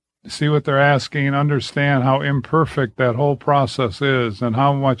move it, see what they're asking, understand how imperfect that whole process is and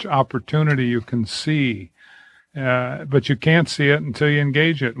how much opportunity you can see. But you can't see it until you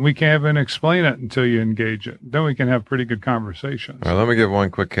engage it. We can't even explain it until you engage it. Then we can have pretty good conversations. All right, let me give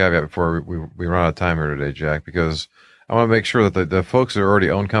one quick caveat before we run out of time here today, Jack, because I want to make sure that the folks that already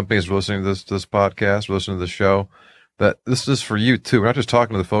own companies are listening to this podcast, listening to the show, that this is for you too. We're not just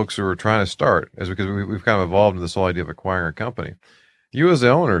talking to the folks who are trying to start, because we've kind of evolved into this whole idea of acquiring a company. You as the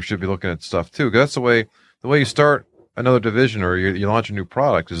owner should be looking at stuff too. 'Cause that's the way you start another division or you launch a new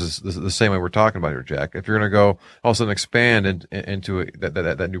product is the same way we're talking about here, Jack. If you're going to go all of a sudden expand into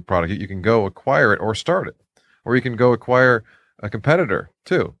that new product, you can go acquire it or start it, or you can go acquire a competitor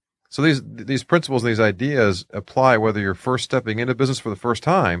too. So these principles and these ideas apply whether you're first stepping into business for the first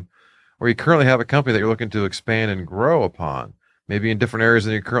time or you currently have a company that you're looking to expand and grow upon, maybe in different areas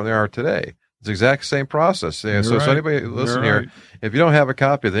than you currently are today. It's the exact same process. So anybody listen here, if you don't have a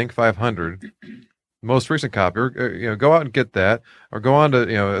copy of the Inc. 500, most recent copy, or, go out and get that, or go on to,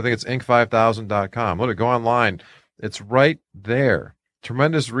 I think it's inc5000.com. Let it go online. It's right there.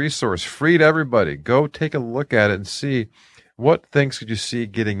 Tremendous resource, free to everybody. Go take a look at it and see what things could you see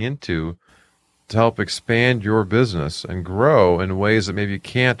getting into to help expand your business and grow in ways that maybe you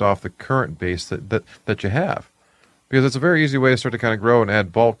can't off the current base that you have. Because it's a very easy way to start to kind of grow and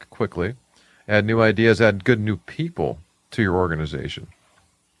add bulk quickly, add new ideas, add good new people to your organization.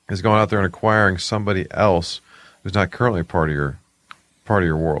 Is going out there and acquiring somebody else who's not currently part of your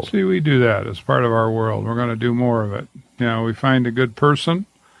world. See, we do that as part of our world. We're going to do more of it. We find a good person.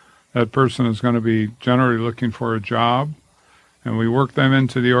 That person is going to be generally looking for a job, and we work them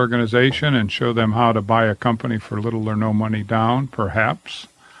into the organization and show them how to buy a company for little or no money down, perhaps,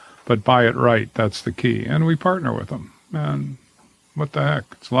 but buy it right. That's the key. And we partner with them. And what the heck?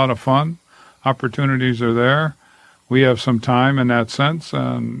 It's a lot of fun. Opportunities are there. We have some time in that sense,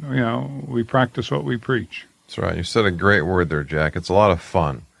 and, we practice what we preach. That's right. You said a great word there, Jack. It's a lot of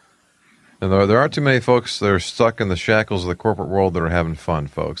fun. And there aren't too many folks that are stuck in the shackles of the corporate world that are having fun,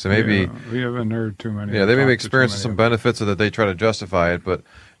 folks. They may we haven't heard too many. Yeah, they may be experiencing some benefits so that they try to justify it, but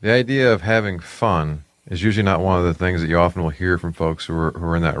the idea of having fun is usually not one of the things that you often will hear from folks who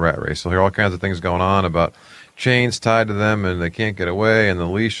are in that rat race. You'll hear all kinds of things going on about chains tied to them and they can't get away, and the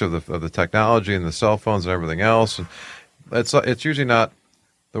leash of the technology and the cell phones and everything else. And it's usually not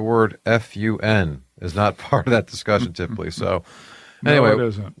the word FUN is not part of that discussion typically. So anyway, no, it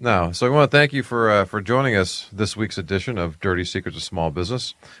isn't. No. So we want to thank you for joining us this week's edition of Dirty Secrets of Small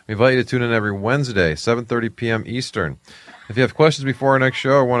Business. We invite you to tune in every Wednesday, 7:30 p.m. Eastern. If you have questions before our next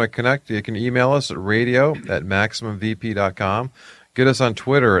show or want to connect, you can email us at radio@maximumvp.com. Get us on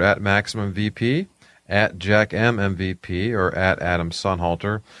Twitter at maximumvp. at Jack M. MVP, or at Adam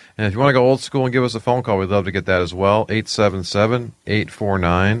Sunhalter. And if you want to go old school and give us a phone call, we'd love to get that as well,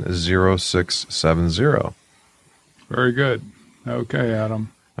 877-849-0670. Very good. Okay,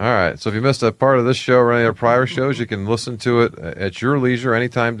 Adam. All right. So if you missed a part of this show or any of our prior shows, you can listen to it at your leisure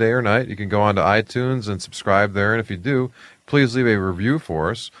anytime, day or night. You can go on to iTunes and subscribe there. And if you do, please leave a review for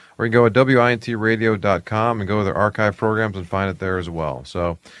us. Or you can go at wintradio.com and go to their archive programs and find it there as well.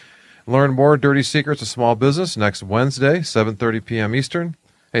 So learn more Dirty Secrets of Small Business next Wednesday, 7:30 p.m. Eastern.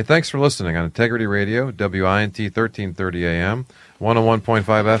 Hey, thanks for listening on Integrity Radio, WINT 1330 AM, 101.5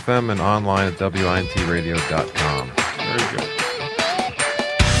 FM, and online at wintradio.com. Very good.